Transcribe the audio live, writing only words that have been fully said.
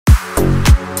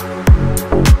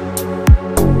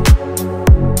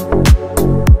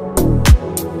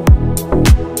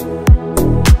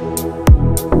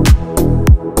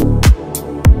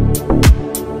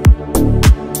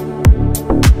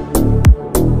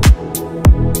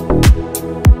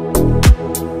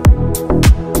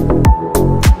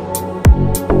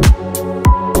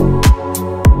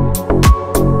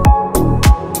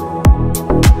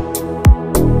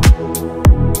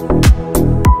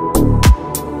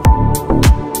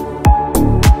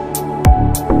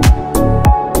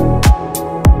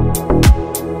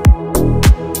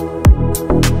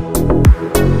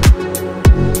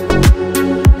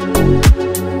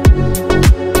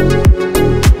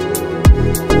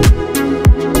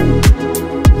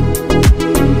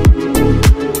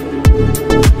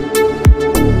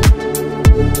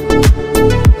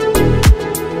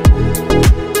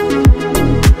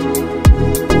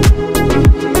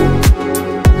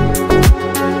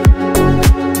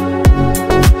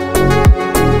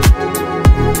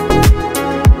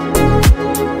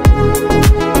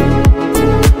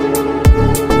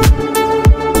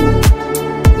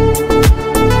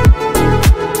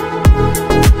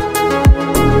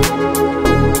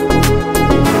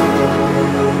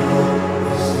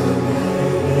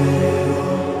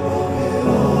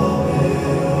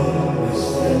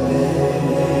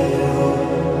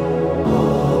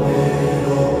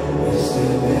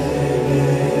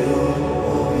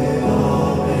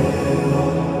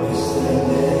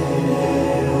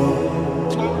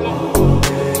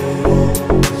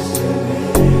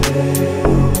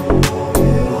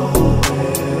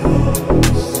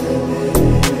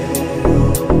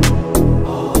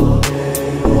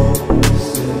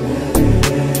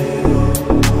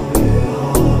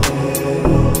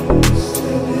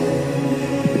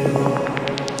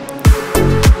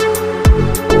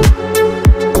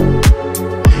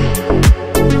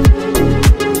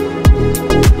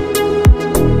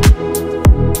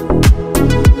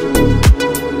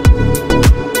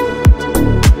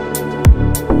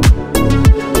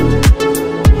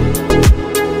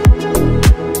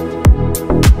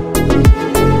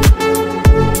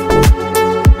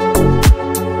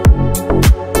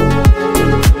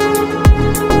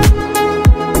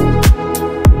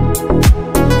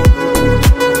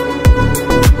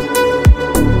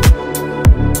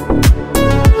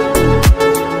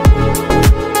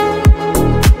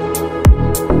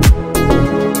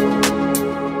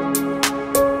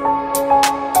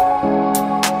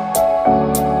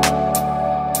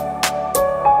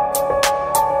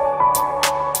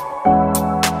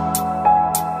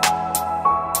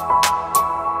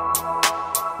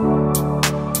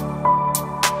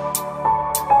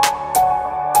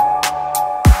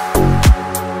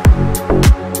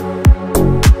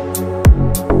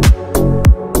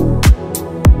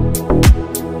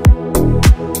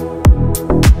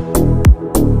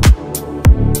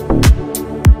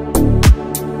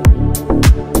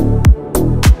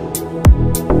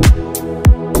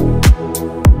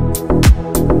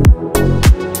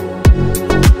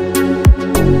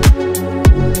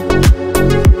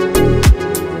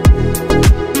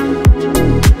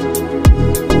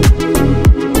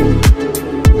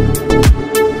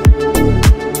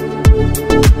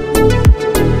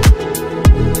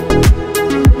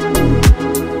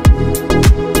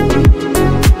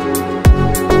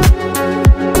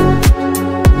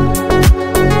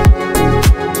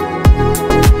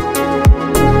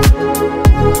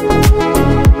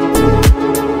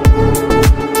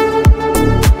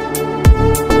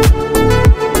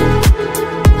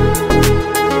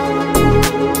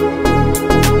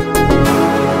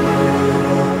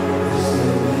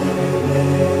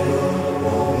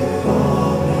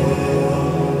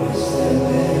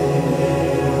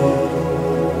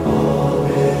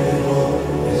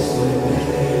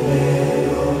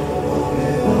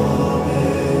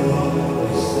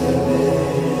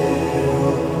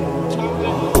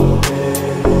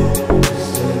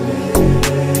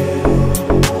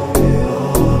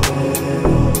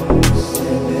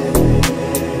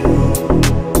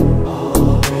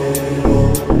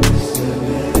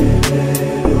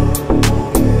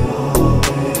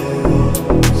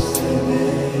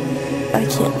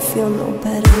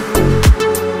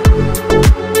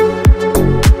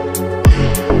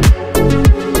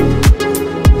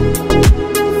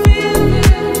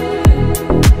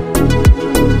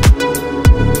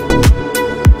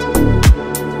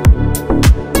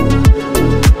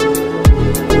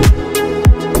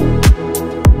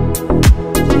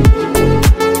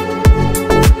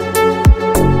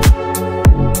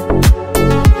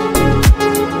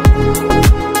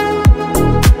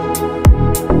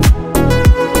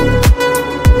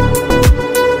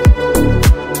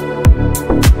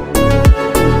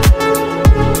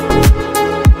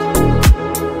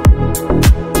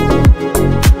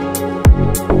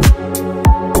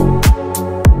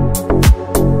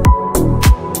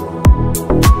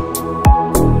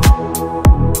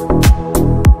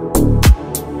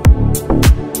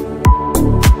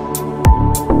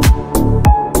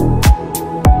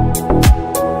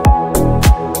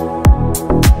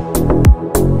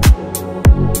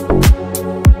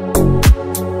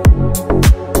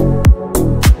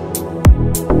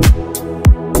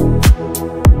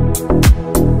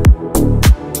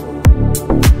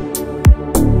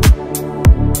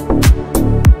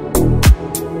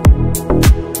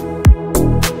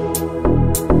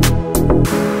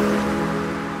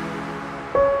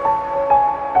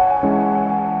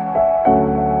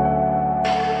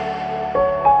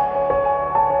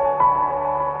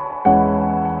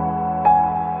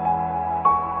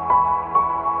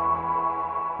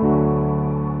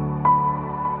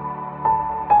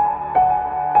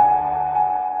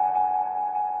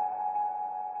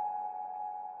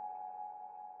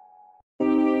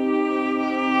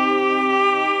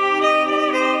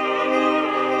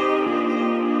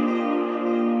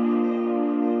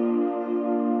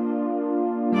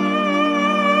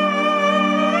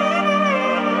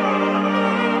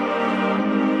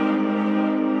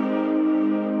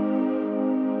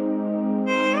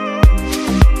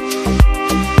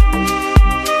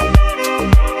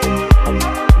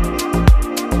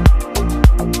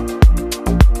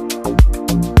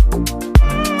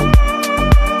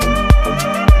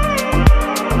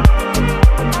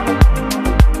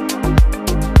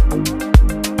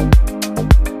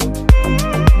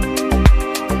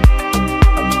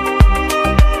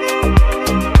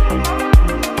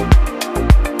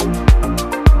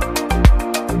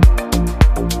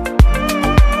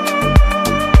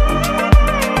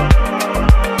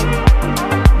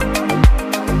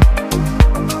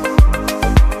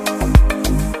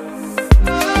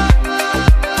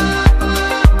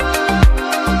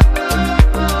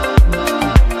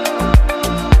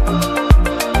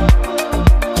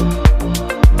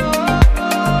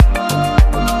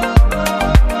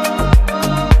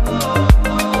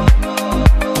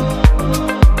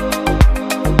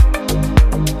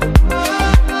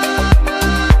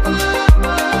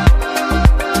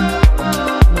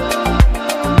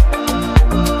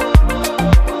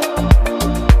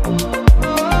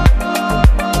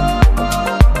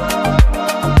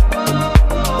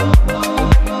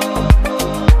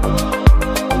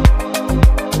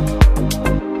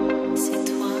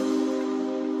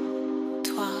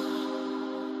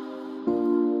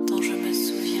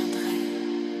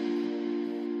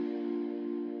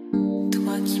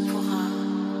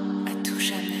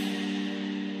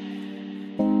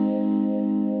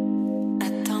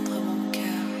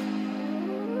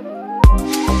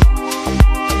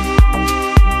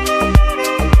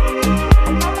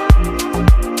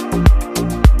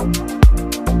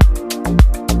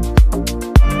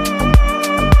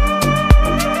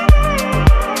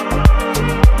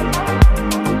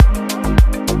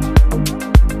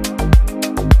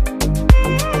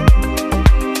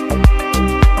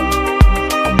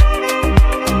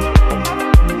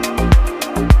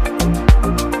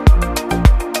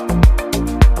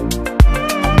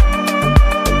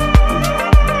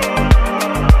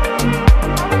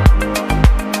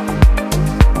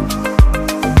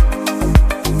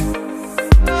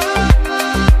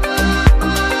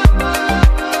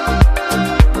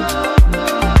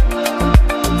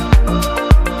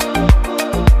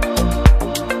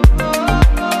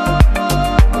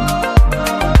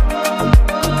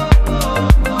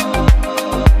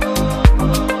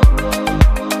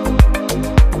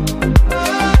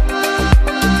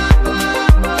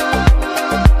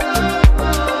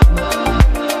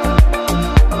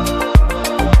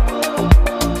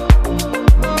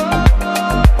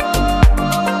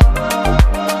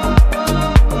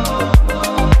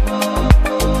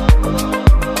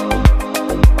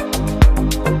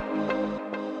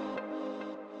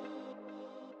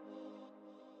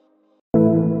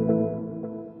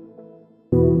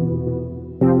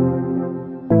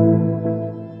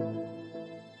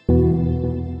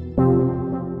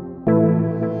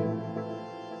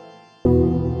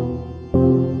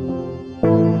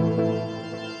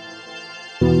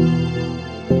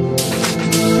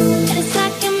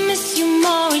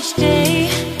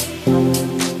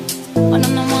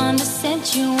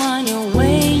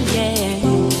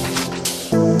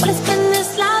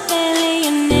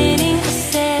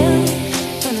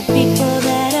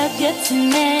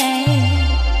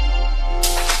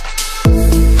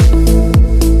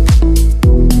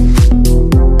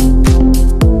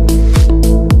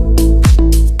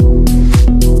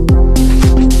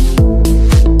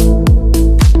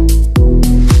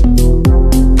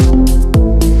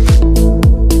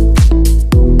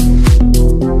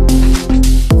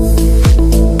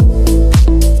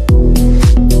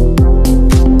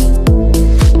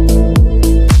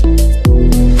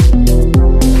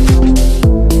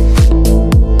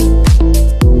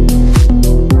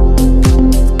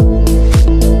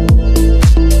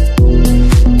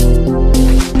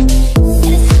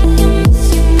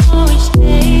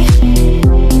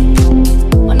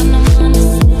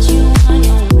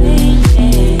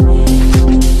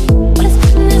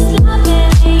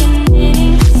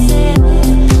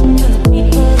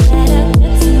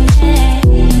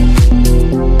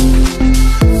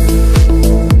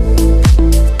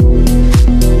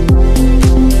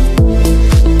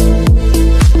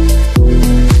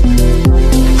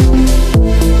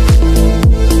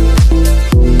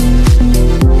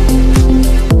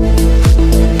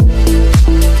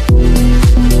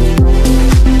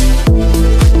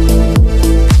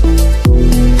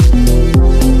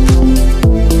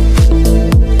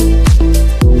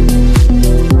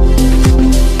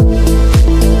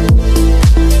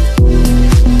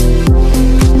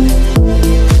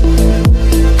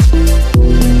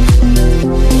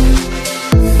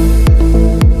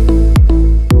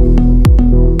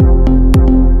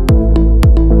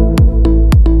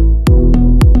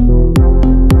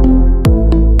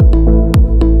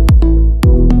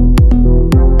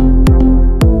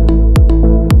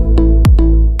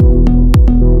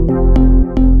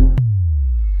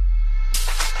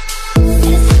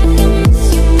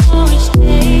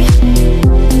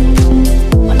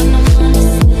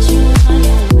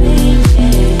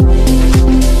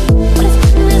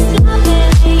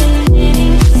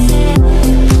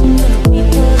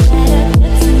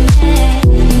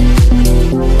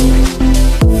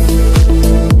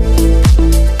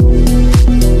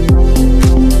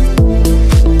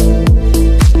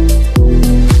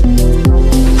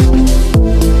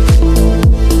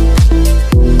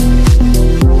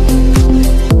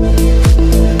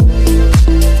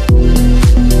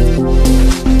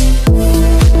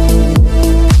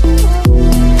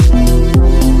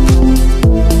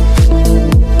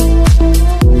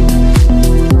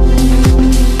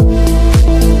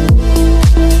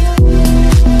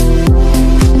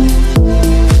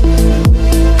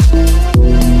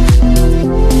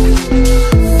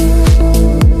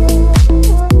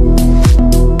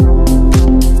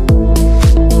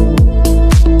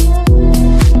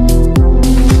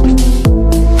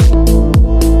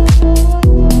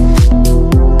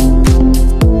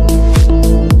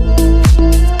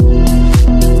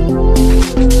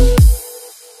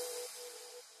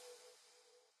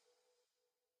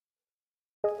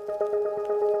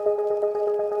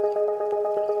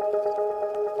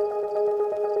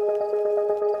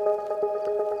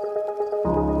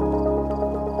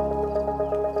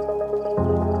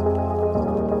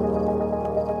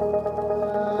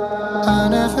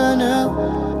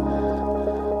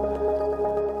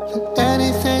that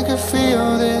anything could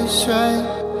feel this right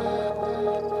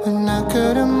when I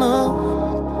couldn't move.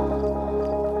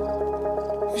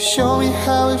 You show me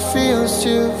how it feels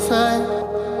to fly.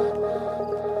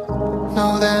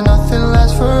 Know that nothing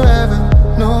lasts forever,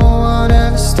 no one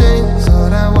ever stays.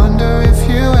 Lord, I wonder if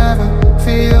you ever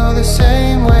feel the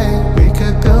same way. We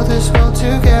could build this world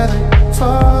together,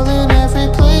 fall in every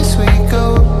place we go.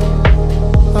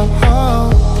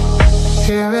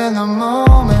 Here in the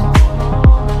moment,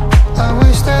 I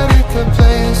wish that it could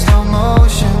play in slow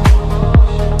motion.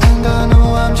 And I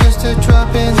know I'm just a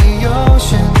drop in the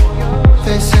ocean.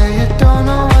 They say you don't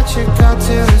know what you got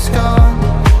till it's gone.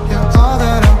 You're all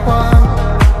that I want.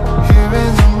 Here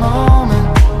in the moment,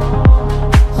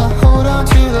 I hold on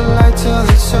to the light till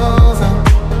it's over.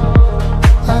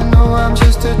 I know I'm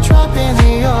just a drop in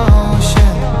the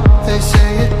ocean. They say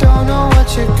you don't know what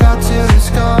you got till it's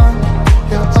gone.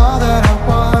 You're all that I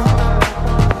want.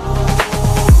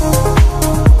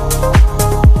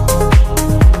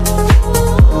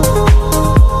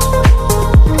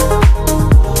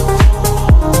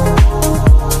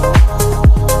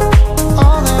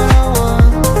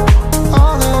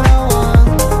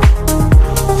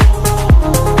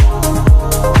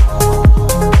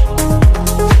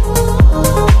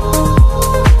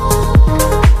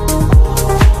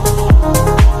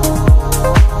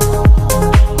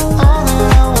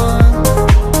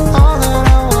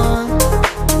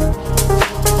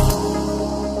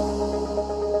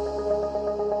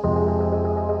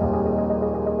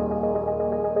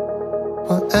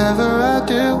 Whatever I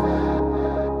do,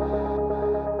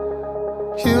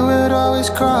 you would always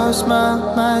cross my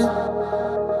mind.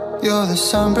 You're the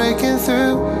sun breaking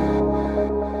through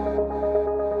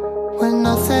when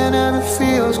nothing ever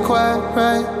feels quite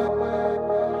right.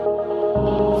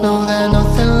 Know that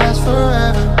nothing lasts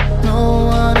forever, no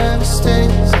one ever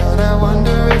stays. But I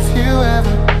wonder if you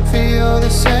ever feel the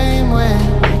same way.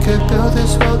 We could build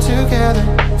this world together,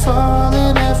 fall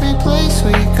in every place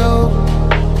we go.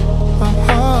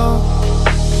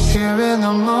 Here in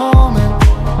the moment,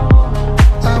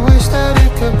 I wish that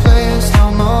it could play in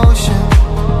slow motion.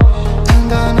 And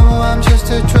I know I'm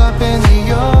just a drop in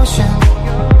the ocean.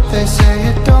 They say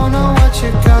you don't know what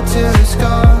you got till it's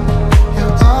gone.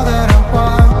 You're all that I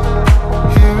want.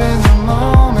 Here in the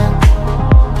moment,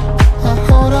 I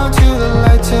hold on to the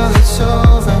light till it's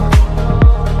over.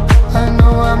 I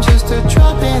know I'm just a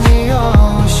drop in the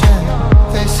ocean.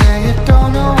 They say you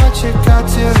don't know what you got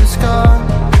till it's gone.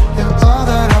 You're all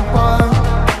that I want.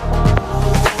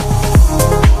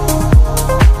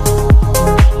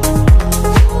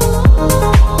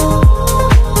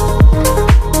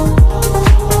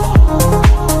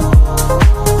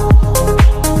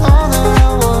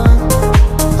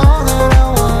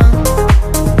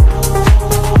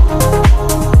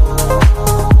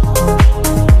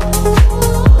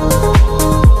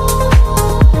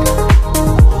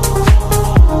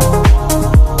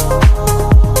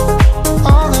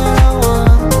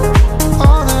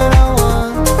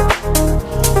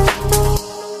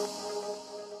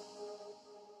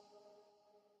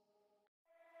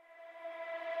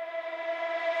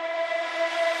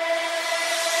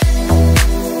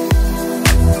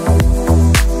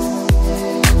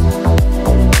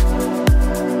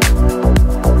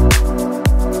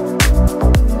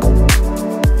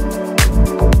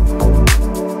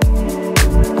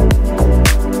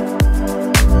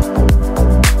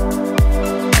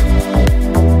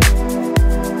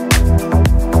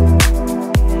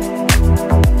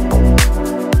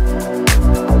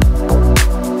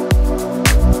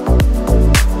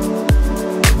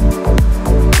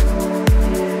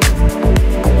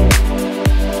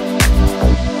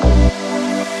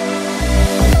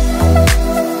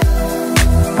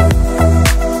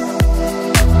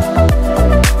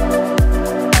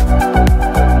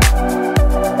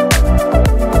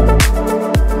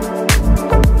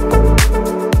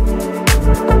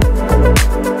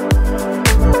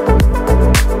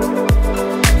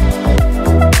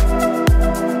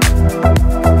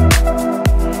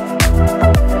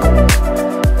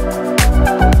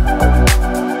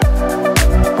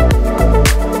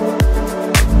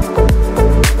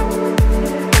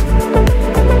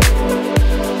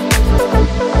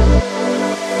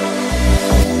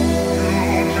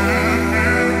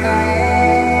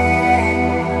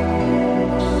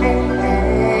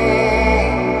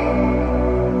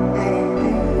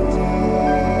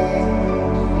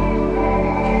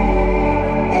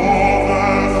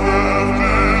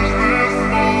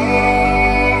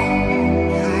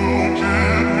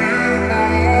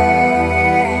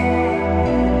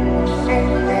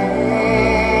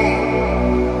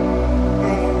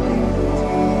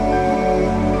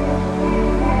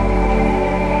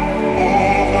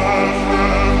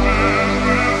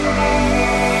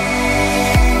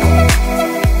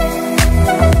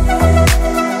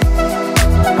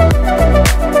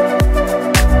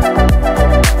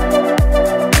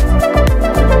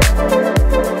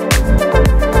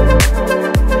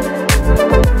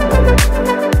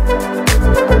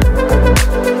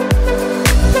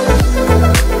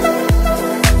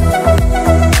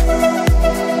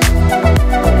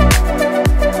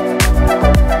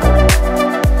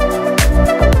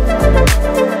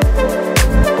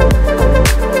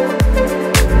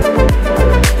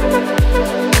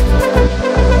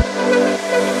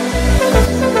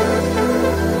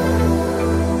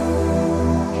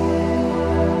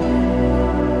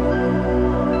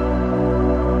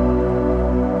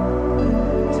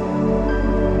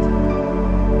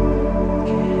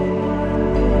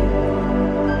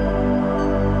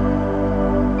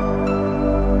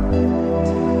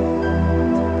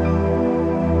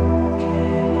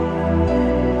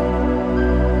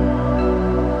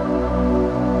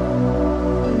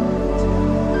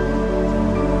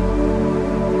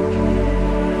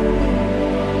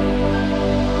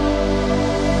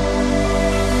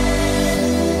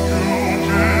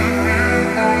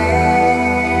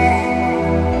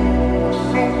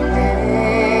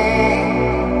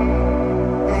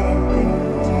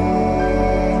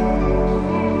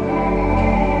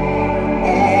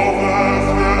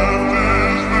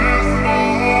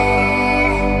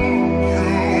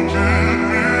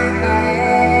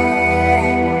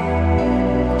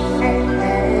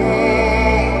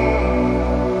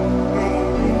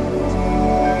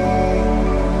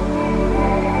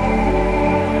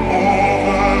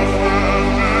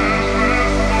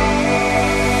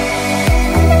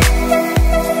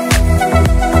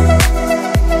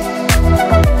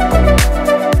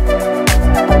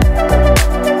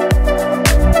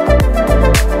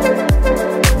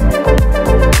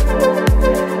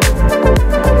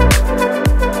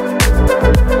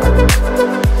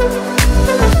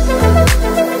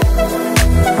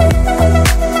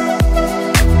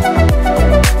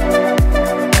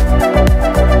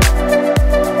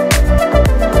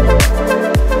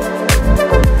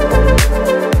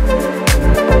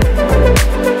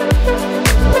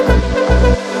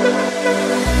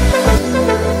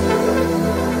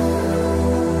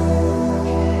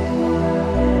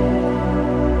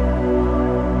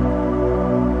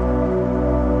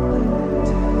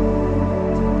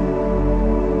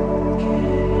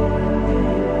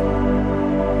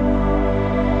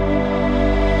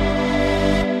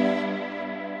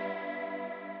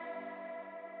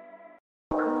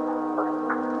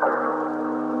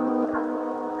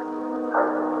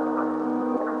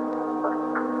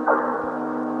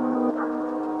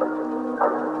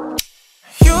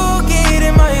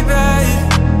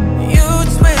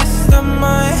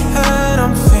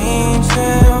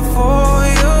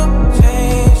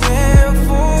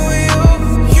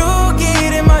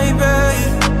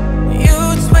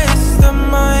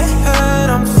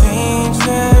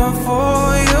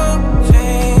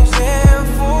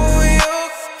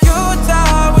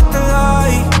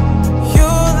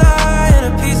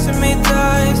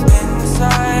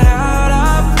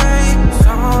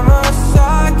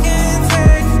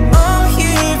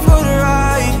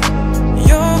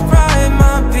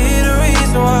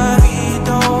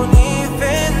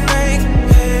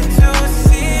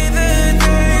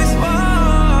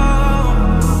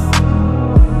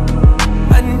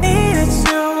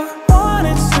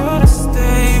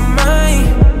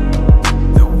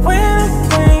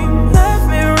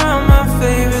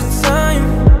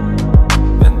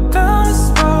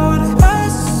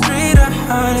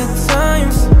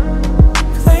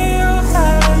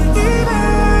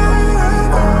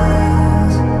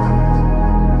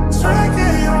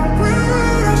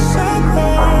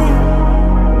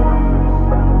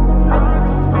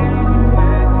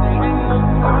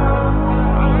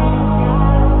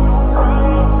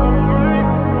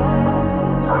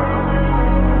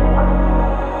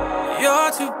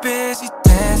 You're too busy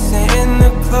dancing in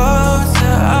the club to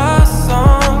our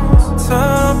songs. Turn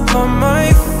up on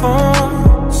my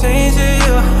phone, changing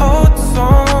your whole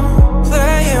tone,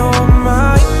 playing with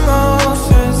my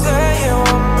emotions, playing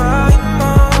with my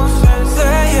emotions,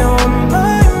 playing with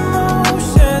my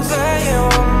emotions, playing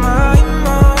with my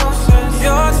emotions.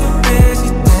 You're too busy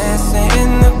dancing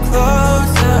in the club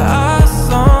to our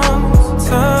songs.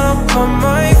 Turn up on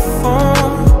my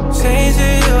phone,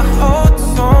 changing your whole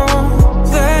tone,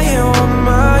 playing with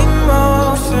my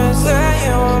emotions,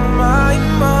 playing with my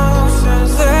emotions,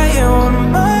 playing with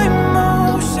my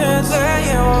emotions,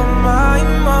 playing with my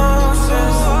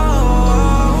emotions.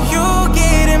 You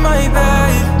get in my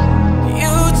bed,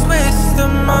 you twist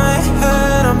in my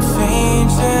head. I'm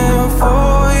changing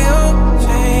for you,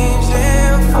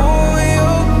 changing for you.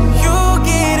 You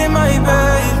get in my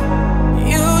bed,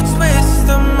 you twist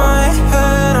in my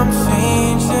head. I'm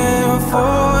changing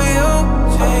for you,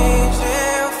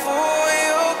 changing for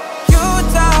you. You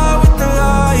die with the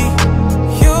lie,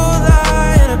 you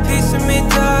lie and a piece of me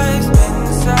dies.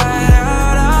 Inside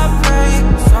out I break,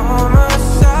 so much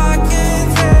I can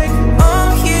take. I'm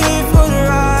here for the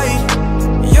ride,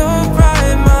 your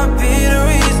pride might be the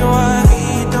reason why we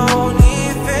don't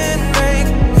even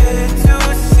make it to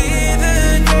see the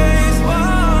days. Whoa,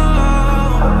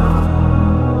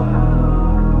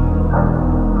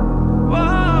 whoa.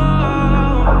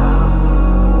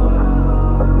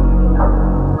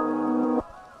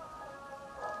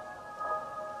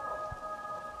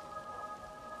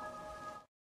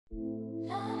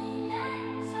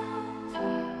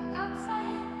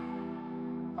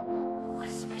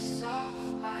 Whisper soft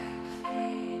like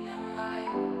fading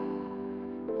light.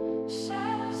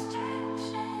 Shadows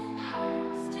stretching,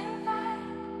 hearts divide.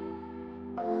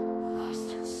 Lost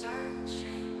in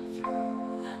searching through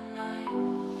the night.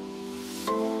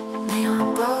 Neon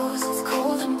glows, it's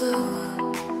cold and blue.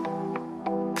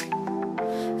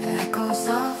 Echoes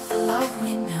of the love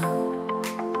we knew.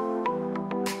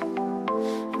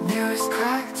 Mirrors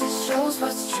cracked, it shows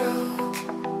what's true.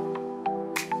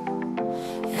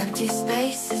 Empty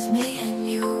space is me and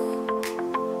you.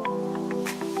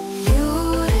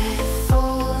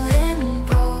 Beautiful in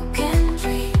broken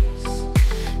dreams,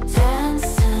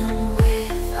 dancing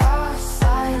with our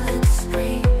silent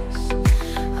screams.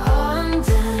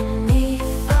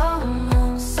 Underneath the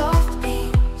moon's soft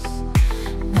beams,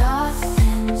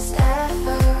 nothing's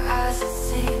ever as it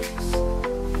seems.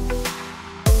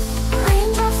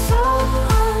 Raindrops fall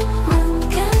on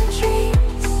broken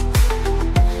trees,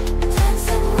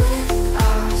 dancing with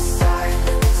our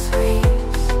silent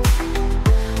screams.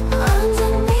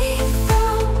 Underneath the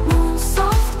moon's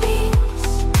soft beams,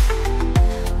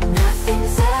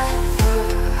 nothing's ever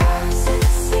as it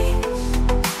seems.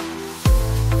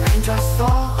 Raindrops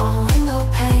fall on window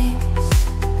panes,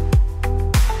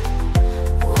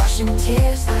 washing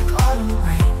tears like autumn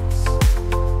rains.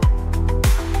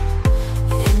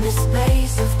 In this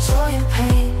maze of joy and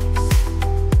pain,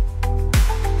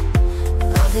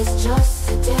 love is just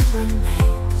a dim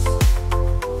remains.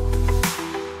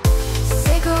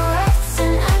 Cigarettes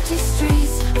in empty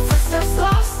streets, footsteps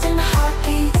lost in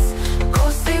heartbeats.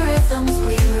 Ghostly rhythms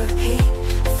we repeat,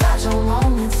 fragile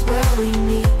moments where we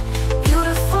meet.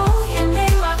 Beautiful, your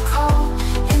name I call,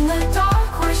 in the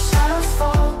dark where shadows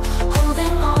fall.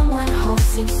 Holding on when hope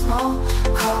seems small,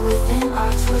 caught within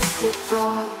our twisted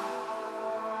thrall.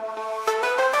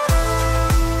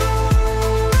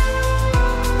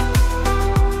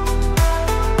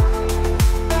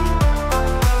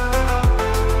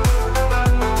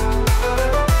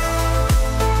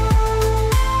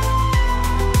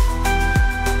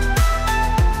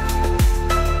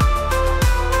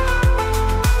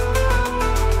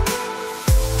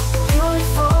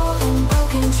 Beautiful in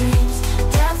broken dreams,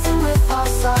 dancing with our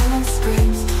silent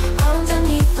screams.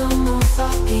 Underneath the moon's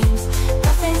soft beams,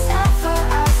 nothing's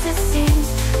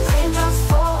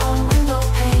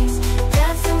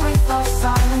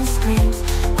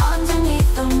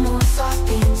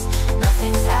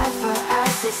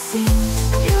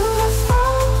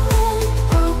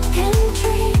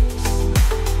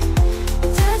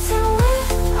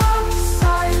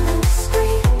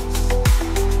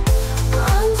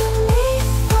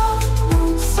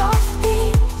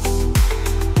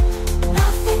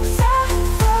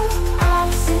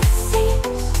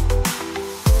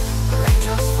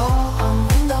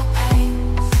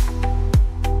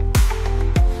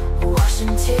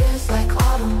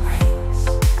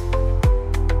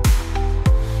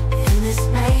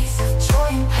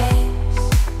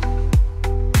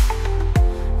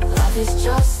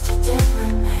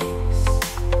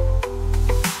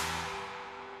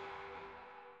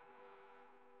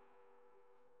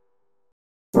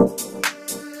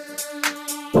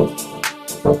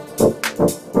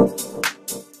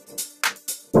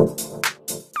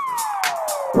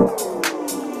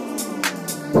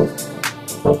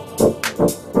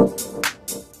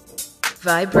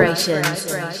Vibrations.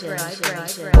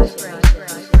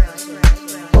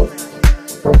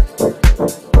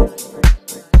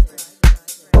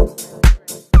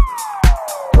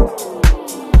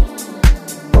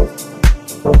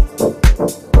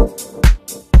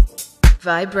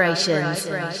 Vibrations.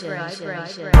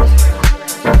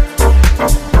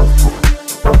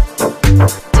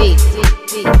 Deep, deep,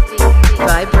 deep, deep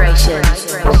vibrations.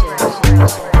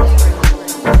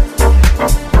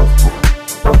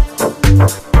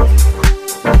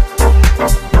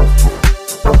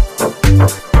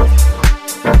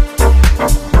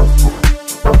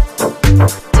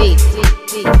 Deep, deep,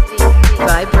 deep, deep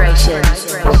vibrations.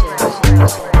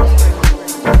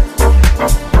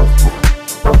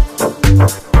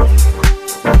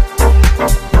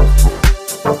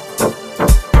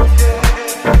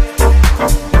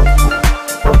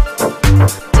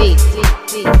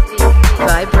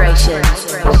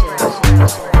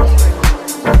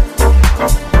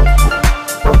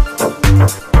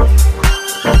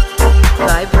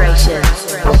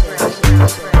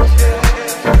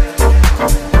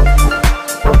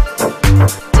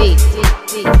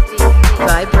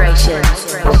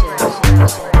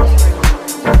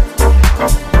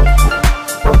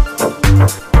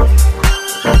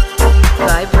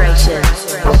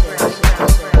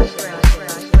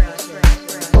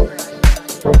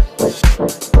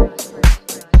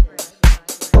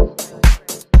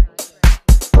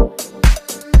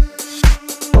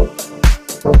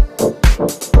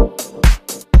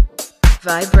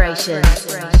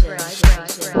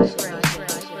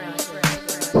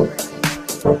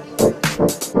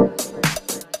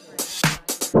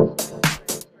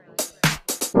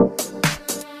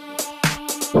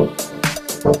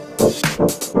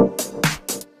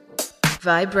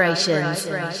 Vibrations.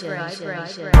 Deep,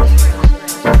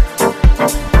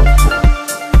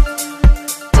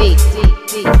 deep,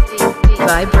 deep, deep, deep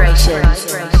vibrations.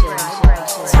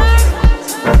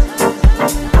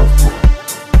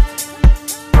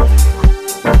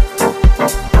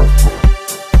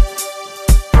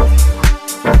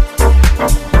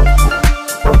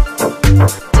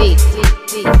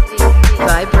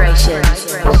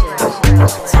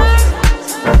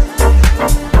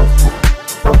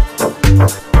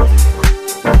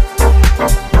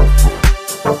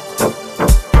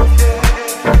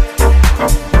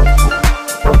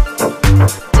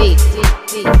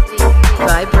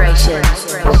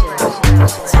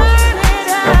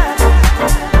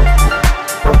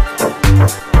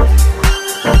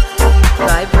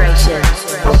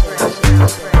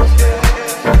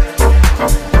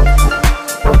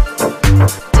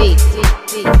 Deep, deep,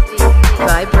 deep, deep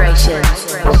vibrations.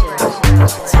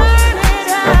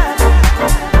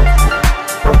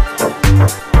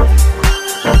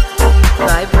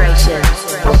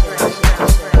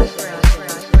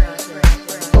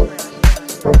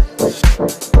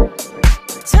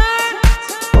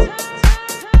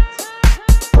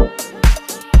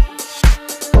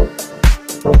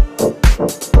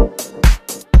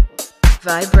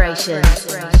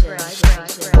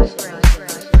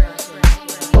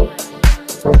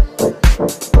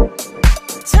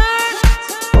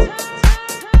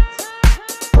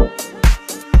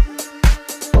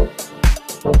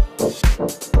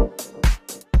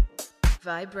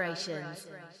 Vibrations.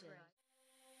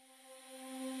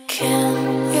 Can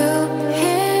you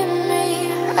hear me?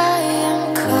 I am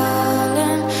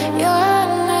calling your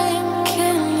name.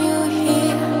 Can you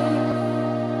hear?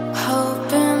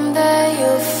 Hoping that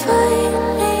you'll find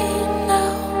me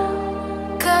now.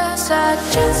 'Cause I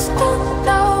just don't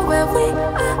know where we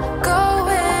are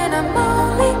going. I'm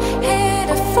only here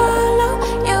to follow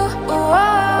you.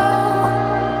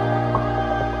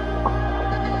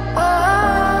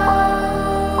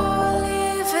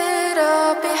 Leave it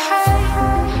all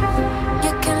behind.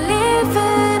 You can leave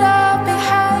it all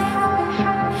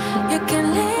behind. You can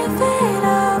leave it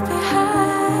all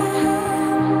behind.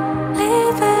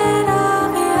 Leave it all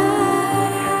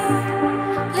behind.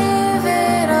 Leave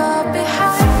it all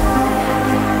behind.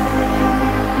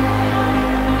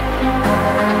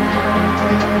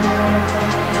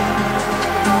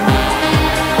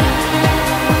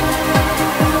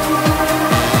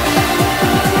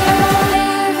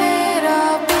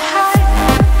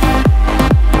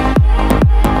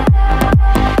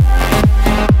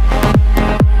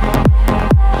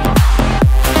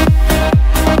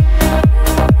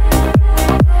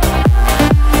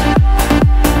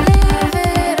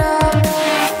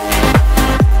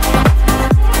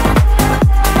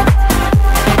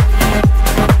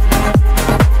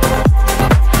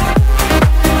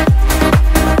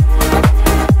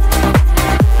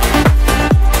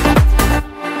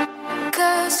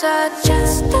 I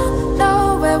just don't know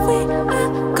we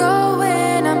are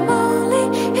going. I'm only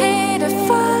here to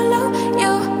follow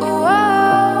you.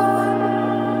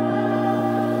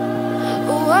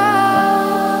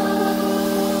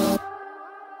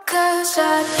 Cause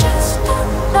I just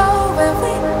don't know where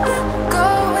we are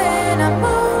going. I'm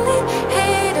only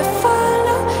here to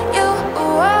follow you.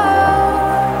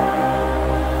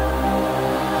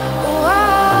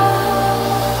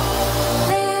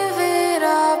 Leave it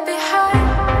all behind.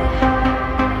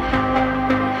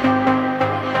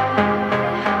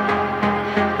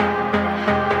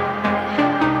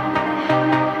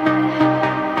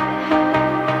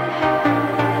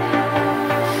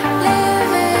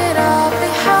 Leave it all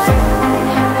behind.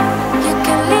 You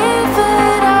can leave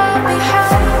it all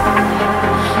behind.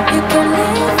 You can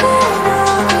leave it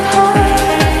all behind.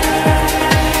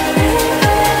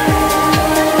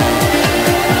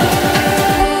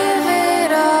 Leave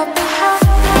it all behind.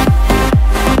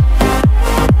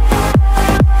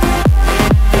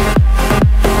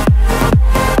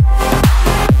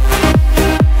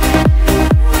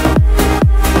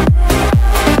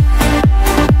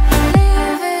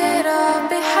 Leave it all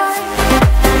behind.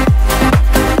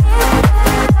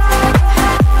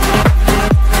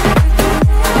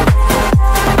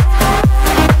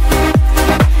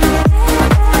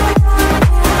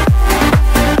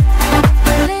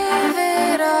 Leave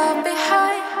it all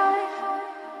behind.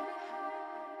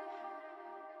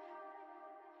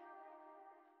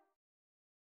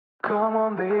 Come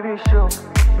on, baby, show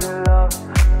me love.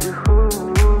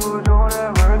 You don't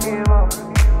ever give up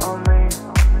on me.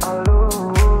 I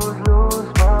lose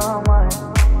my mind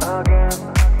again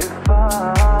if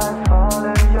I fall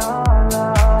in your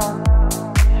love,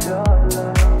 your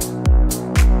love.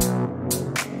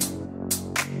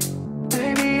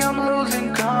 Baby, I'm losing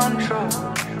control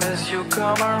as you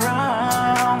come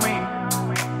around me.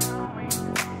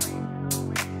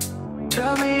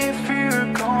 Tell me if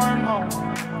you're going home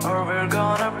or we're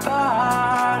gonna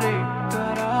party.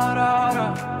 Da-da-da-da.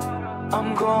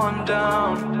 I'm going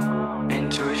down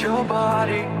into your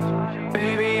body.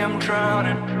 Baby, I'm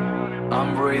drowning.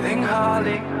 I'm breathing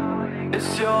hardly.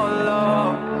 It's your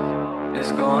love.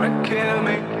 It's gonna kill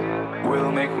me.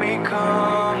 Will make me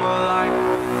come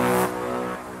alive.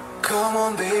 Come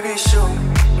on, baby, show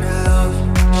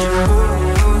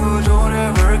me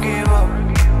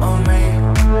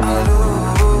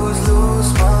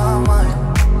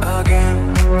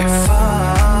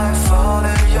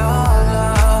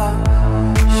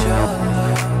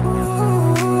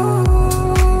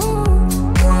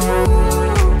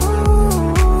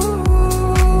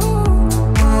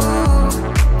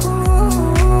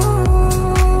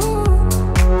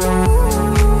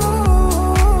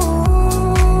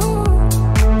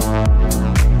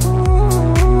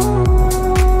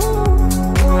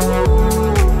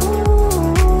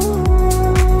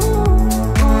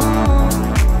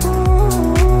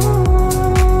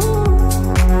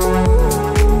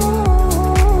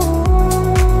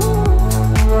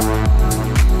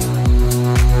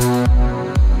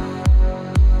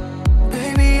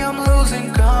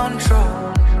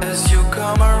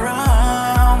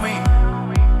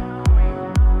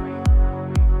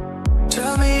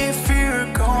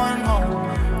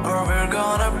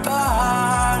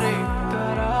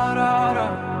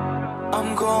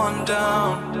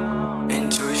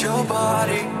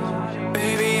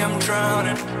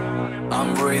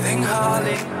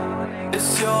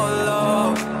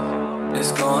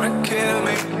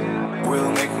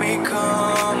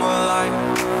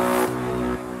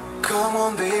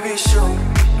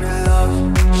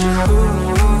You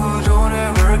don't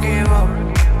ever give up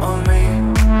on me.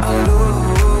 I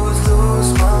lose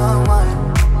my mind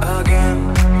again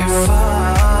if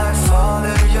I fall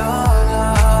in your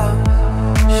love,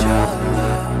 your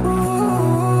love.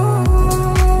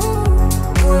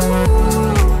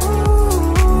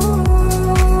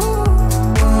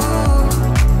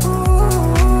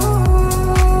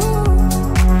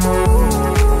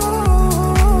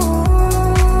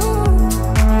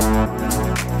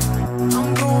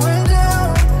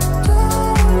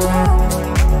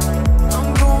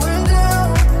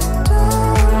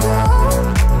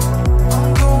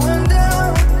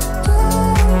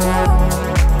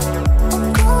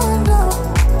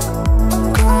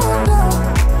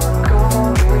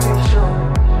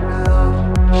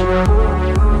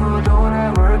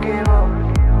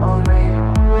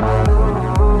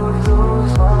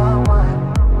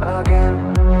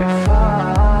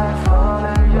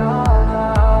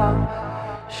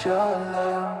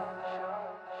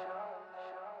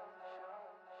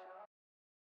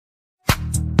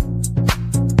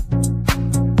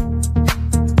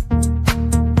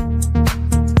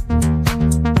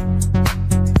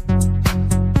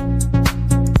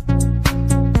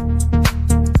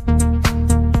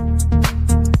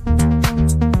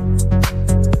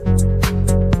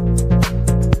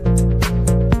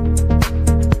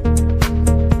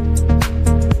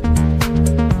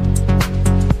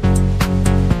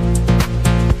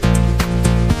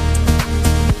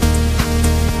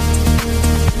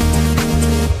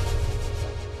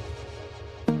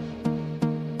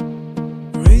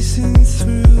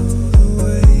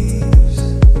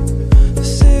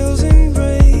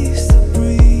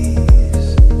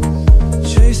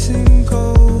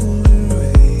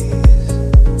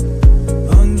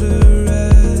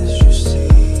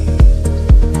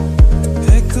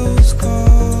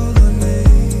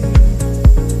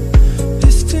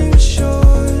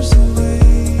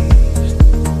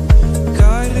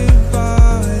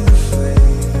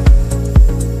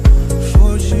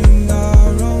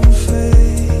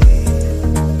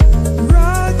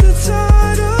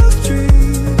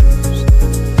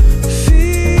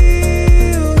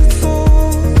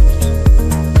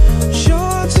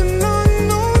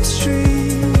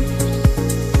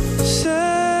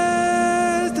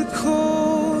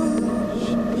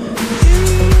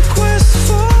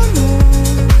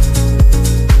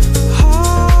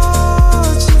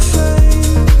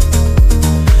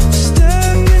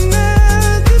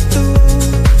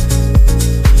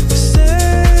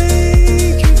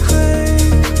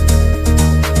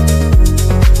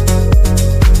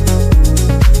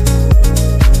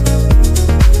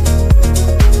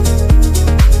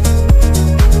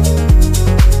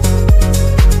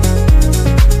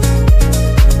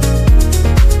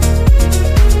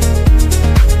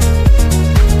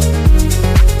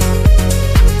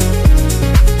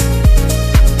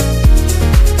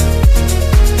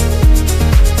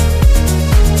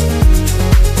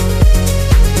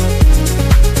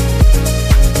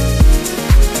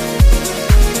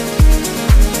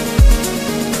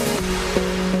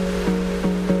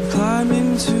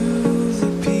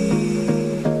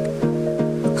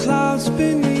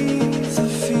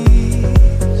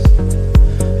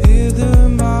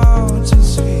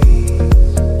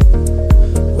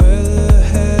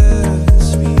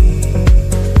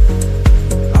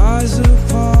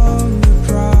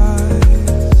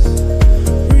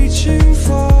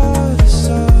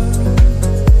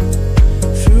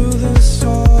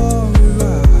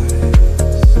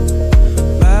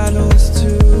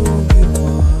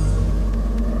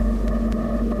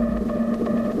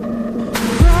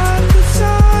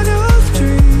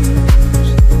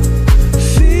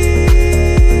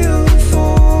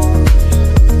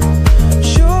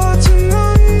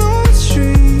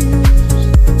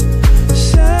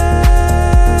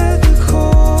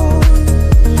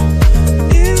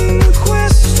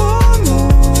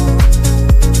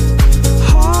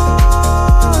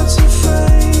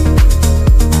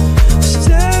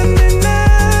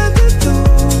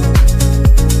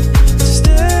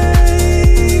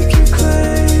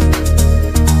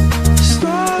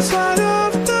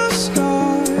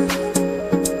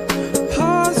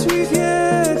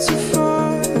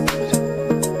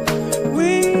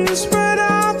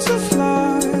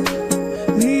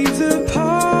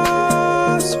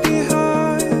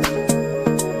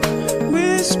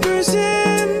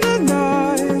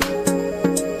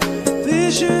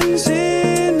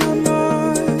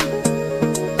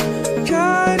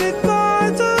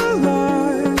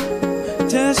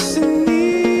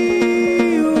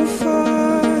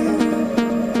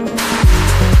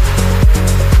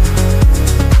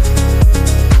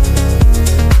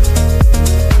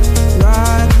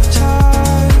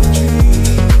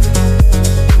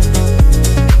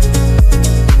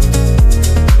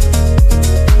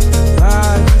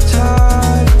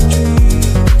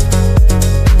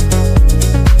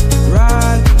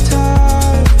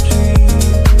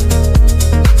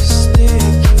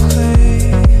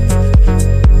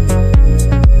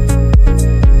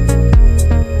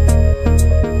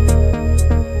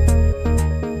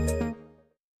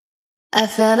 I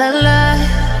felt alive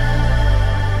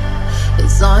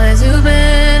as long as you've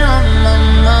been on my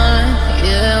mind.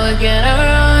 Yeah, we're gonna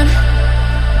run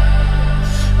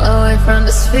away from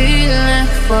this feeling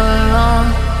for long.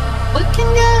 We can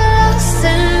get lost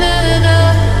in the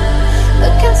dark,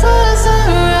 looking for a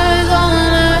sunrise all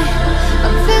night.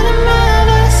 I'm feeling my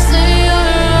best in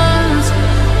your arms.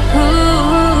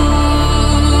 Ooh,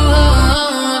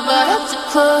 if I held you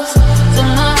close to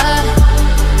my heart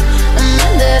and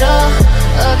mended all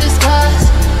of your scars,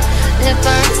 if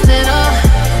I risked it all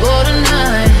for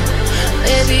tonight,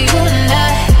 maybe you and I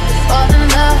could fall in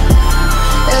love.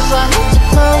 If I held you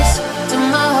close to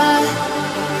my heart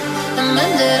and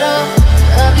mended all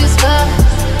of your scars,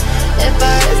 if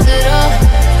I risked it all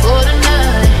for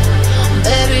tonight,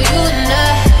 baby, you and I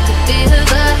could be the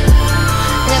guy.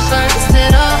 If I risked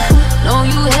it all, know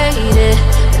you hated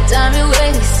the time you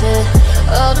wasted,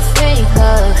 all the fake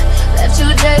love that you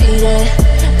dated.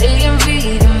 They can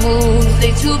read your moves,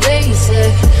 they too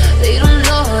basic. They don't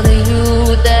know the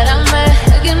you that I met.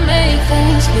 I can make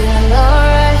things feel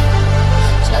alright.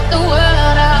 Shut the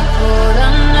world out for the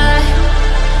night.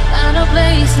 Find a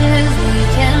places we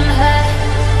can hide.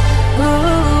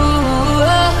 Ooh,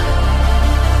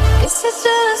 guess it's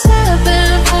just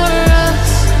happened for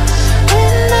us.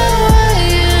 In the way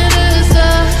it is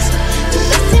us. Till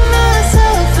I see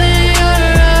myself in your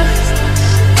eyes.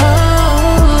 Oh,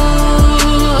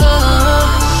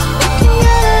 we can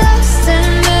get lost in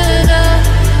the dark,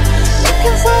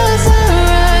 looking for a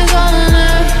sunrise all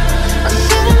night. I'm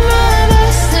feeling my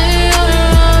best in your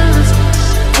arms.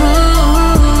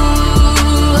 Ooh,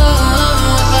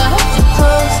 if I hold you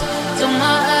close to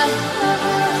my heart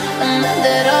and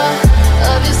mended all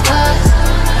of your scars,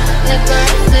 if I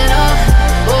risked it all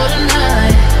for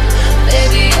tonight,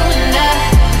 baby, you and I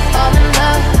fall in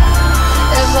love.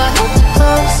 If I hold you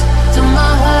close to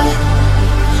my heart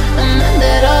and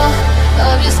mended all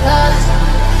of your scars,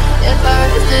 if I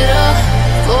risked it all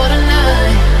for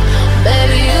tonight,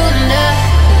 baby, you and I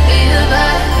could be the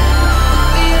vibe.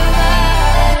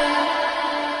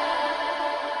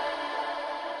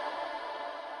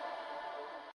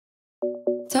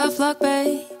 Tough luck,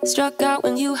 babe. Struck out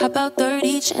when you had about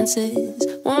 30 chances.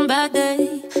 One bad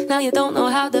day, now you don't know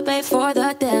how to pay for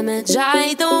the damage.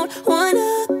 I don't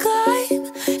wanna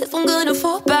climb. If I'm gonna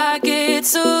fall back,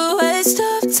 it's a waste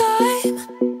of time.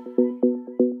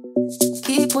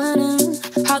 Keep winning.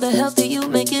 How the hell do you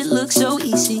make it look so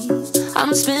easy?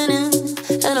 I'm spinning,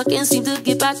 and I can't seem to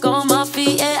get back on my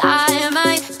feet. Yeah, I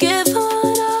might give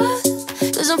up,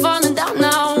 'cause I'm falling down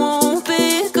now. Won't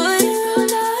be good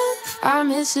enough. I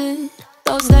miss it.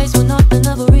 Those days when nothing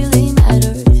ever really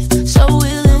mattered. So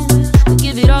willing to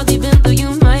give it all deep into you,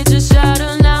 might just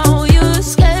shatter now. You're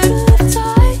scared of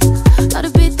time. Gotta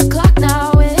beat the clock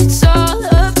now. It's all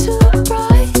up to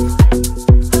pride.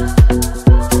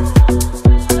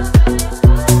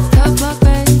 Tough luck,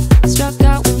 babe. Struck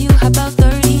out when you had about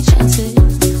 30 chances.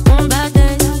 One bad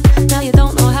day, now you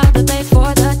don't know how to pay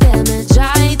for the damage.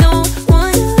 I don't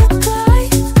wanna climb.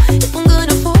 If I'm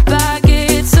gonna fall back,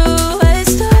 it's a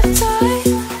waste of time.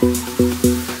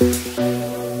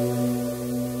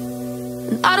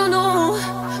 And I don't know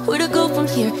where to go from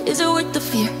here. Is it worth the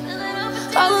fear?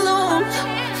 All alone,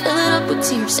 filling up with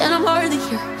tears, and I'm hardly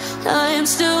here. I am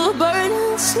still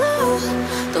burning slow.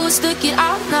 Do I stick it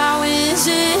out now? Is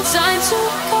it time to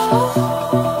go?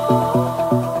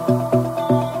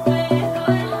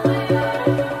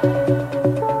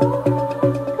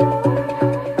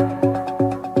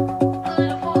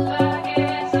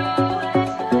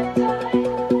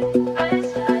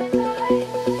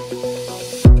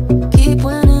 Keep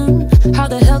winning. How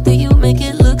the hell do you make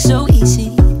it look so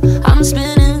easy? I'm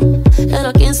spinning, and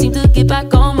I can't seem to get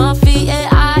back on my feet. Yeah,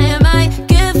 I might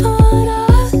give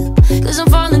up, 'cause I'm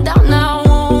falling down now.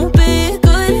 Won't be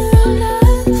good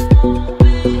enough.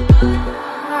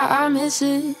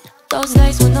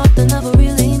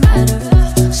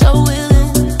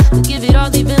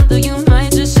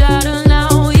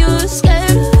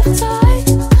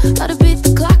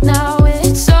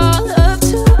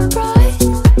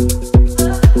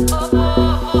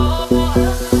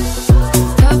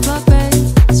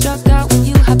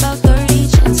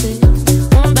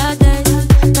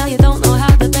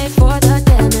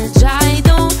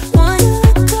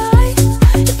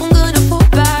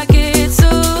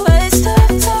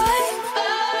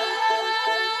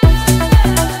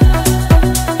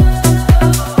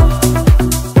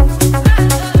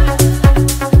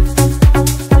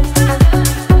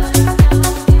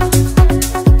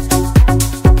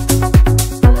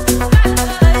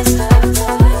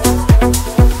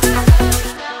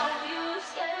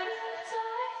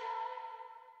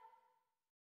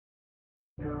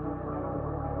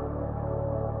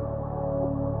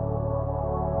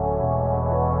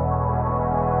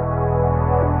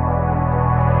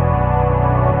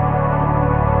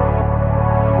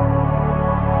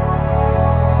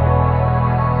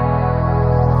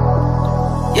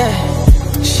 Yeah,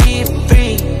 she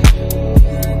free.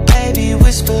 Baby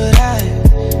whispered I,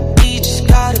 we just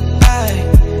got it back.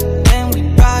 Then we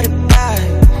brought it back.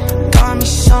 Got me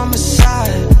some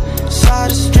side, saw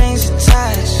the strings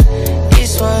attached.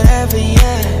 It's whatever,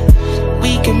 yeah.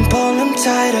 We can pull them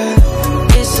tighter.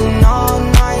 It's an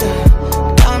all-nighter.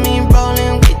 Got me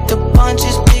rolling with the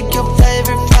punches. Pick your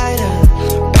favorite fighter.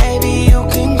 Baby, you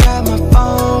can grab my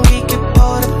phone. We can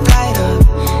pull the flight up.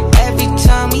 Every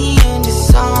time we in the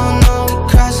zone, no, we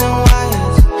crossing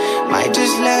wires. Might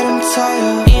just let them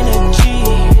tire. Energy.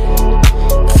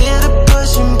 Feel the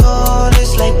push and pull.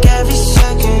 It's like every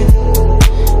second.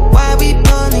 Why we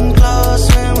pulling close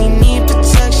when we need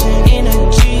protection?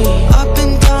 Energy. Up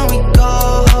and down we go.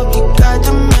 Hope you got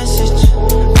the message.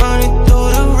 Running through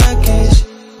the wreckage.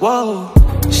 Whoa,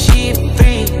 she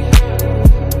free.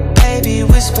 Baby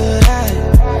whispered I,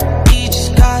 we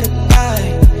just got it back.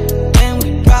 Then we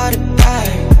brought it back.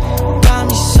 Got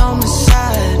me some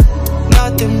side.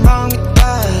 Nothing wrong with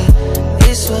that.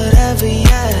 It's whatever,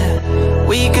 yeah.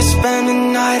 We could spend the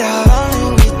night out.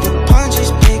 Rolling with the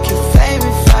punches. Pick your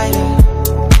favorite fighter.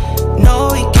 No,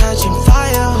 we catching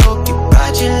fire. Hope you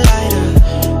brought your lighter.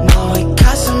 No, we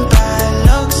got some bad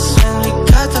looks when we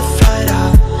cut the flight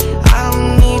out. I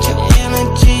don't need your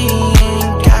energy. You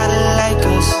ain't gotta like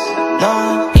us. No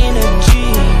energy.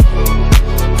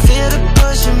 Feel the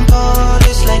push and pull.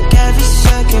 It's like every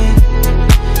second.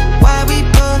 Why we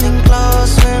pulling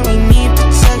close when we need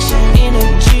protection?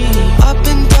 Energy. Up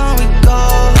and down we go.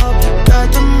 Hope you got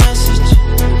the message.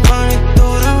 Running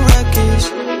through the wreckage.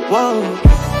 Whoa.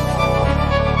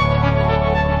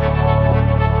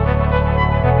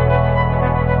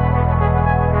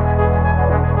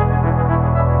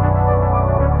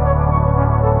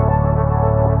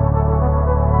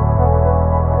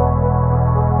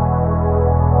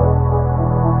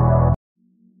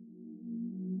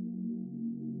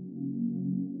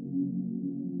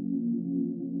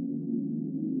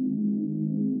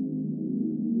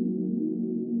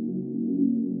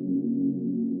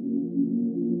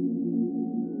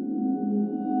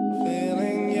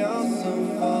 Feeling yourself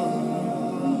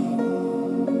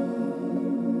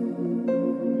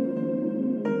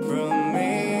from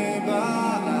me,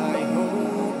 but I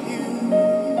hope you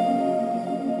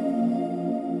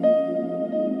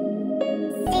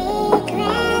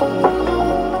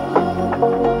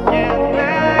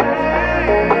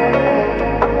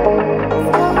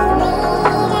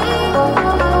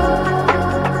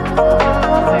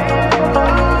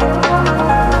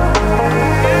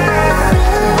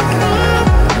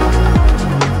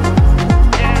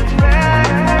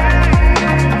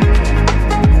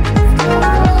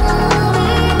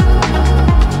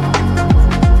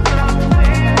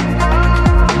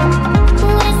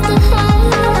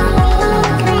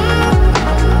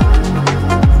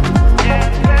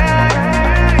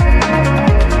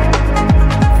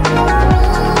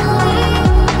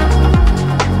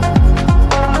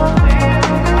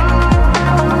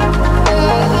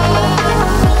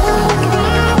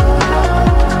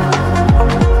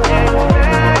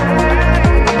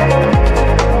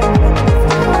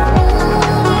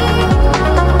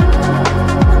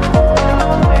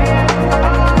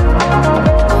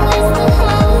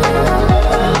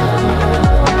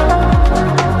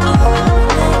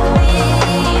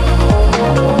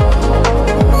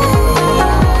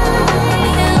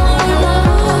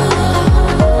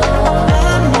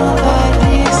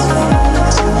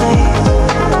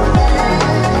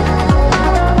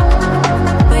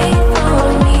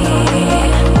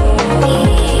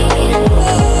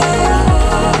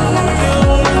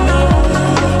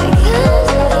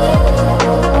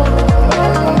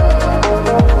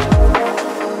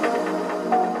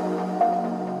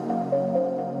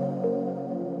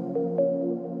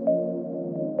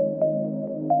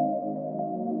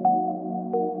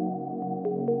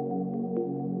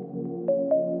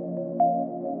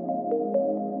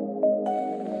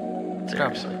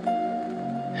Здравствуй.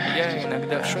 Я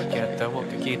иногда в шоке от того,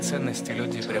 какие ценности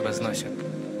люди превозносят.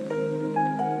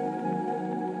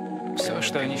 Все,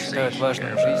 что они считают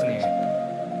важным в жизни,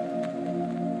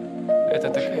 это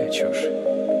такая чушь.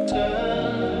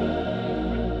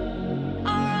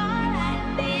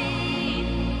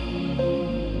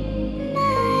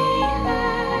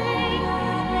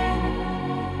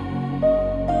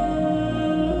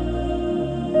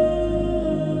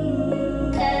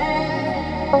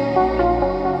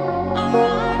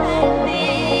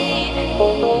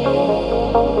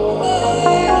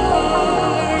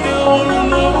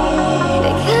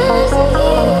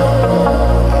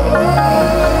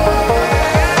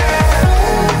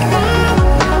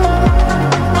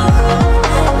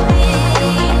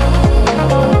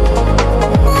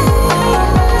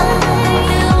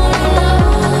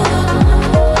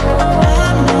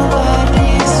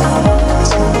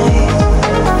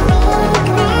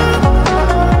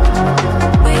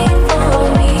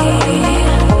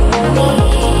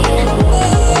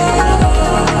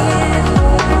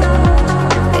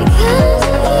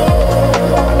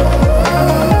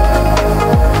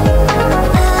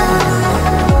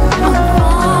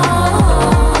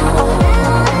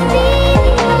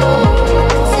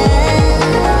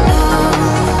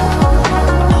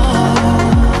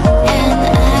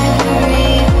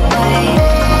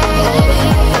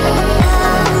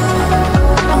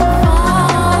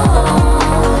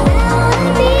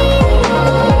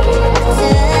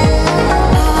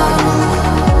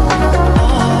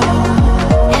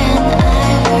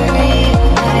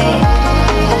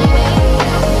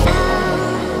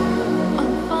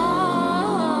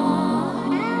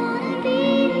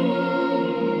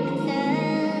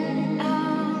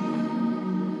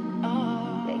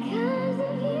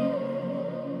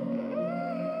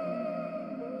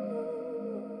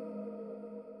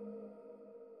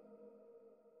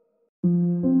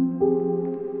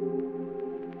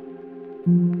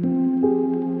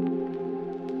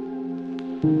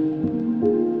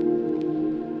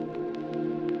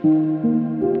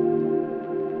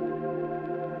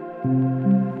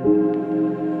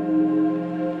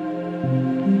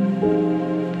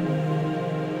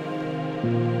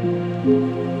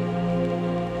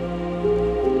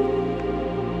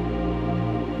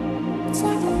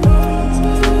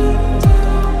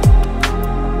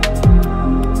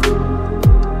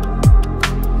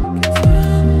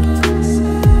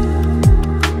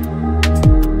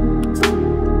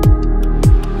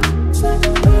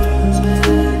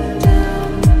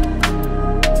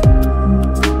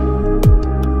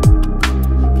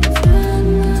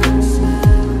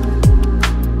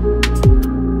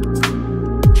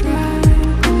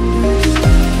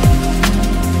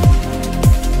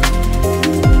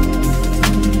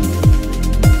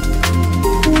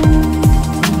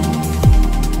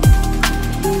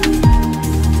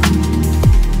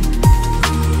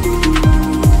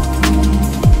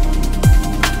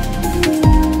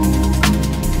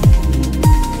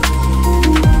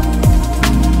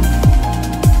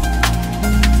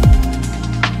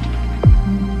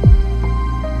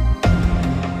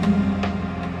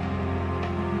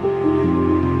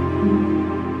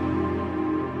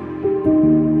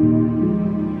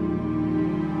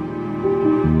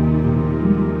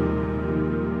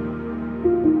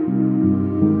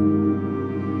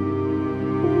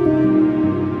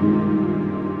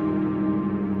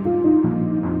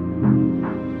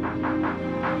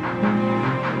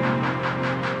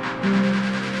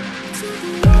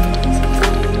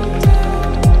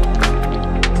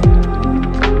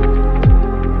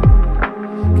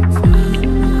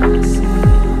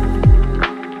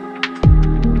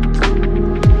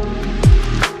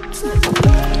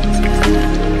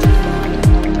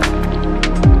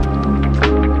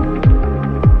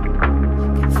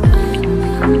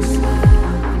 Inside